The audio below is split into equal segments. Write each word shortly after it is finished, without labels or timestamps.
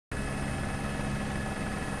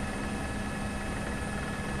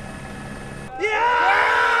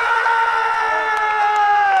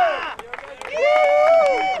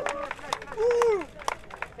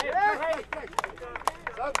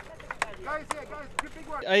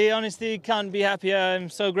I honestly can't be happier. I'm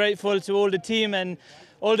so grateful to all the team and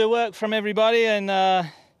all the work from everybody. And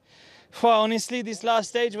well, honestly, this last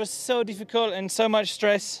stage was so difficult and so much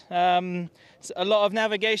stress. A lot of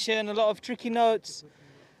navigation, a lot of tricky notes.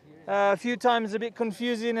 A few times a bit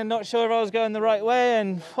confusing and not sure if I was going the right way.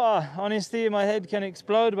 And honestly, my head can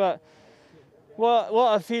explode. But what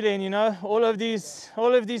a feeling, you know! All of these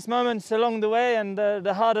moments along the way, and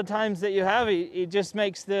the harder times that you have, it just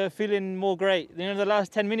makes the feeling more great. You know, the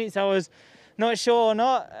last 10 minutes I was not sure or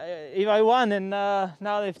not if I won, and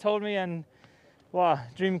now they've told me, and wow,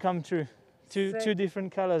 dream come true. Two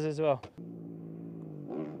different colors as well.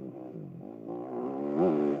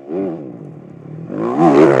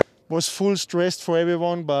 Was full stressed for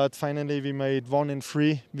everyone, but finally we made 1 and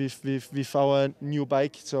 3 with our new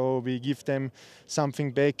bike, so we give them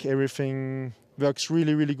something back. Everything works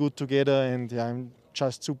really good together, and yeah, I'm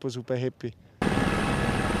just super happy.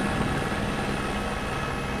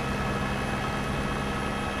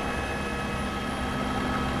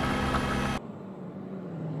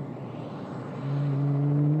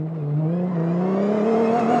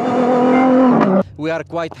 We are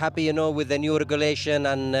quite happy, you know, with the new regulation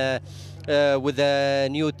and with the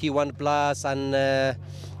new T1 Plus and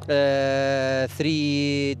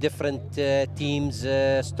 3 different teams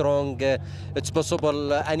strong. It's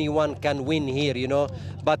possible anyone can win here, you know.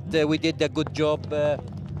 But we did a good job.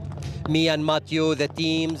 Me and Matthew, the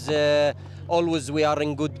teams, always we are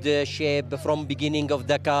in good shape from beginning of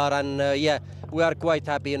Dakar, and yeah, we are quite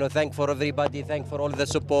happy, you know. Thank for everybody, thank for all the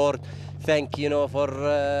support, thank, you know, for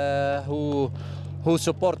who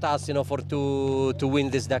support us, you know, for to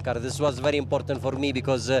win this Dakar. This was very important for me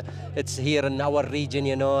because it's here in our region,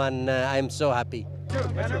 you know, and I'm so happy.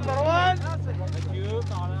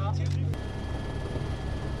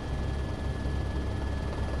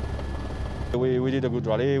 We did a good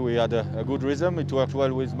rally, we had a good rhythm, it worked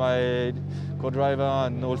well with my co-driver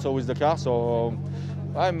and also with the car, so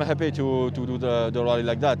I'm happy to do the rally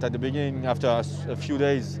like that. At the beginning, after a few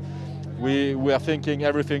days, we were thinking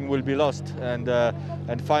everything will be lost, and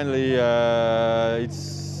finally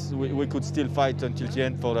we could still fight until the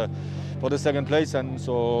end for the second place, and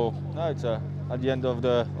so it's at the end of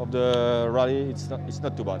the rally, it's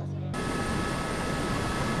not too bad.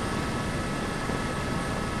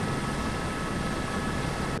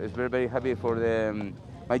 It's very happy for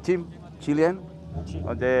my team, Chilean,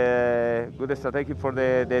 on the good strategy for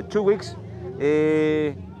the 2 weeks.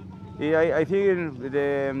 I think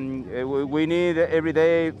we need every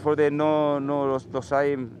day for the no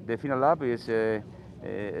time. The final lap is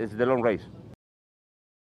the long race.